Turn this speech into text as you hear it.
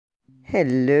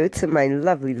Hello to my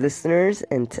lovely listeners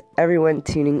and to everyone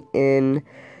tuning in.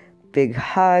 Big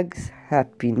hugs.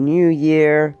 Happy New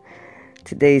Year.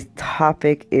 Today's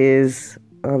topic is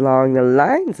along the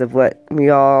lines of what we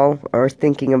all are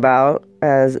thinking about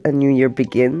as a new year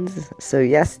begins. So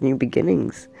yes, new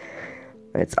beginnings.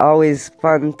 It's always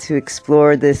fun to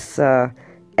explore this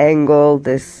angle,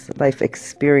 this life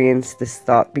experience, this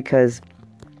thought, because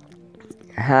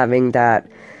having that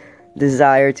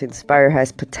desire to inspire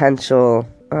has potential,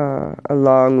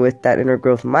 along with that inner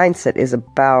growth mindset, is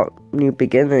about new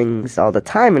beginnings all the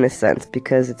time, in a sense,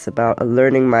 because it's about a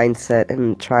learning mindset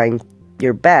and trying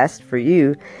your best for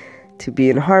you to be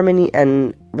in harmony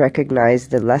and recognize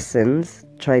the lessons.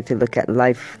 Try to look at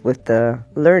life with the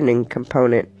learning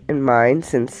component in mind,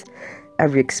 since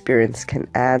every experience can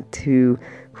add to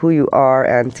who you are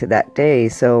and to that day.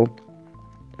 So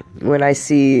when I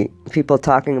see people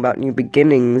talking about new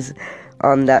beginnings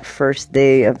on that first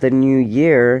day of the new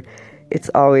year, it's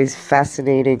always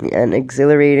fascinating and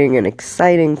exhilarating and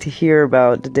exciting to hear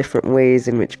about the different ways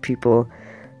in which people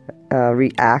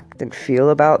react and feel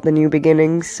about the new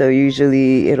beginnings. So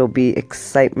usually it'll be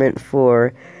excitement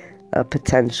for a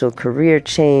potential career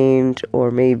change,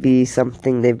 or maybe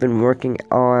something they've been working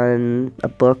on, a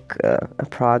book, a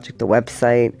project, a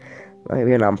website,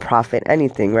 maybe a nonprofit,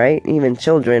 anything, right? Even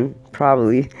children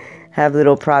probably have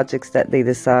little projects that they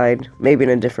decide, maybe in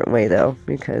a different way though,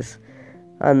 because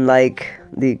unlike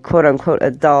the quote-unquote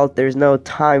adult, there's no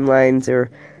timelines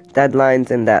or deadlines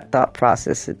in that thought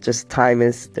process. It just,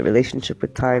 the relationship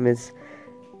with time is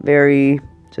very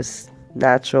just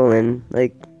natural, and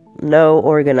like no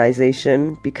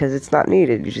organization, because it's not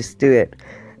needed. You just do it.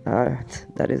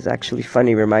 That is actually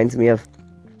funny. Reminds me of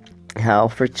how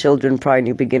for children, probably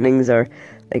new beginnings are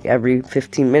like every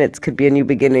 15 minutes could be a new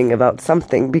beginning about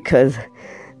something, because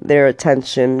their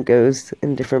attention goes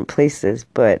in different places.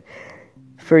 But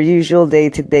for usual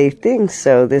day-to-day things,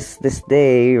 so this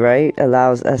day, right,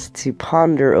 allows us to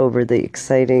ponder over the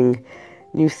exciting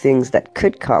new things that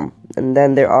could come. And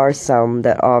then there are some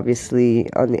that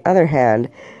obviously, on the other hand,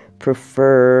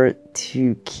 prefer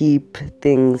to keep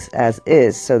things as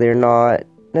is. So they're not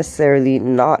necessarily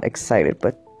not excited,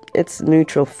 but it's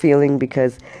neutral feeling,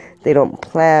 because they don't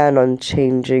plan on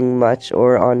changing much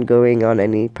or on going on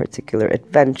any particular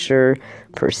adventure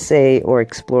per se, or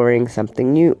exploring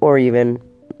something new, or even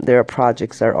their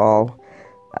projects are all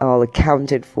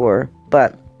accounted for.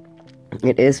 But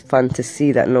it is fun to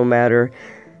see that no matter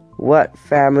what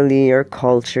family or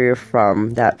culture you're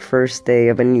from, that first day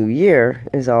of a new year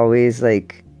is always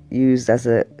like used as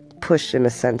a push, in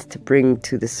a sense, to bring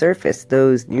to the surface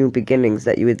those new beginnings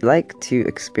that you would like to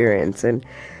experience. And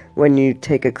when you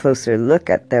take a closer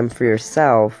look at them for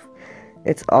yourself,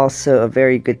 it's also a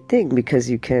very good thing,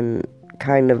 because you can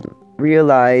kind of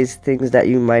realize things that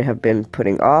you might have been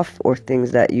putting off, or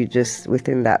things that you just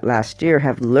within that last year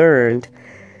have learned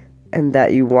and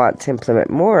that you want to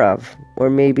implement more of, or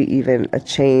maybe even a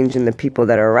change in the people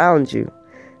that are around you.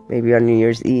 Maybe on New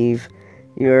Year's Eve,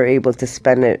 you're able to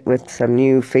spend it with some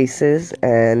new faces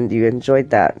and you enjoyed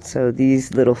that. So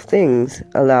these little things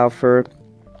allow for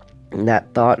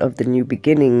that thought of the new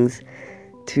beginnings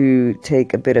to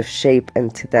take a bit of shape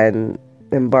and to then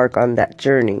embark on that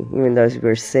journey. Even though, as we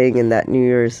were saying in that New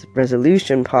Year's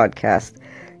resolution podcast,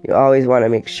 you always want to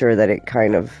make sure that it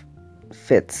kind of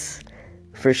fits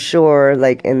for sure,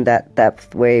 like in that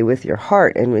depth way with your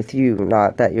heart and with you,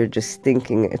 not that you're just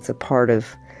thinking it's a part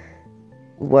of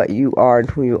what you are and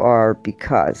who you are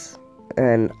because.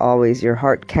 And always your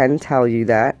heart can tell you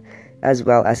that, as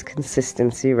well as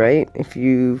consistency, right? If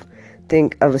you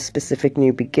think of a specific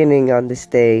new beginning on this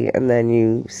day and then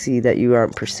you see that you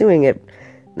aren't pursuing it,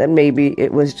 then maybe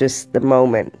it was just the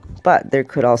moment. But there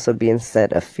could also be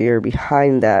instead a fear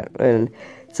behind that, and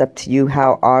it's up to you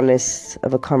how honest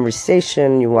of a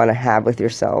conversation you want to have with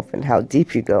yourself and how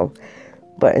deep you go.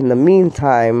 But in the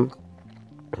meantime,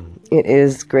 it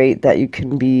is great that you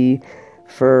can be,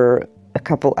 for a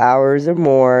couple hours or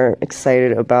more,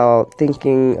 excited about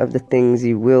thinking of the things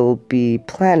you will be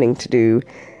planning to do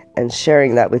and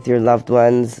sharing that with your loved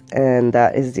ones. And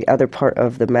that is the other part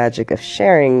of the magic of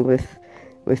sharing with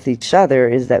each other,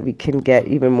 is that we can get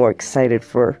even more excited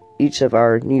for each of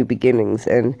our new beginnings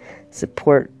and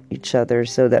support each other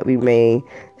so that we may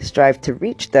strive to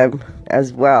reach them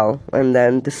as well, and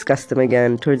then discuss them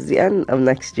again towards the end of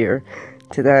next year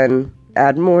to then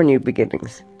add more new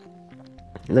beginnings.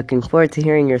 Looking forward to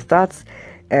hearing your thoughts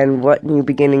and what new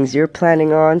beginnings you're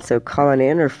planning on. So call on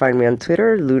in or find me on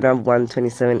Twitter,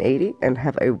 Luna12780, and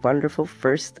have a wonderful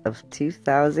 1st of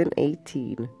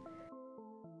 2018.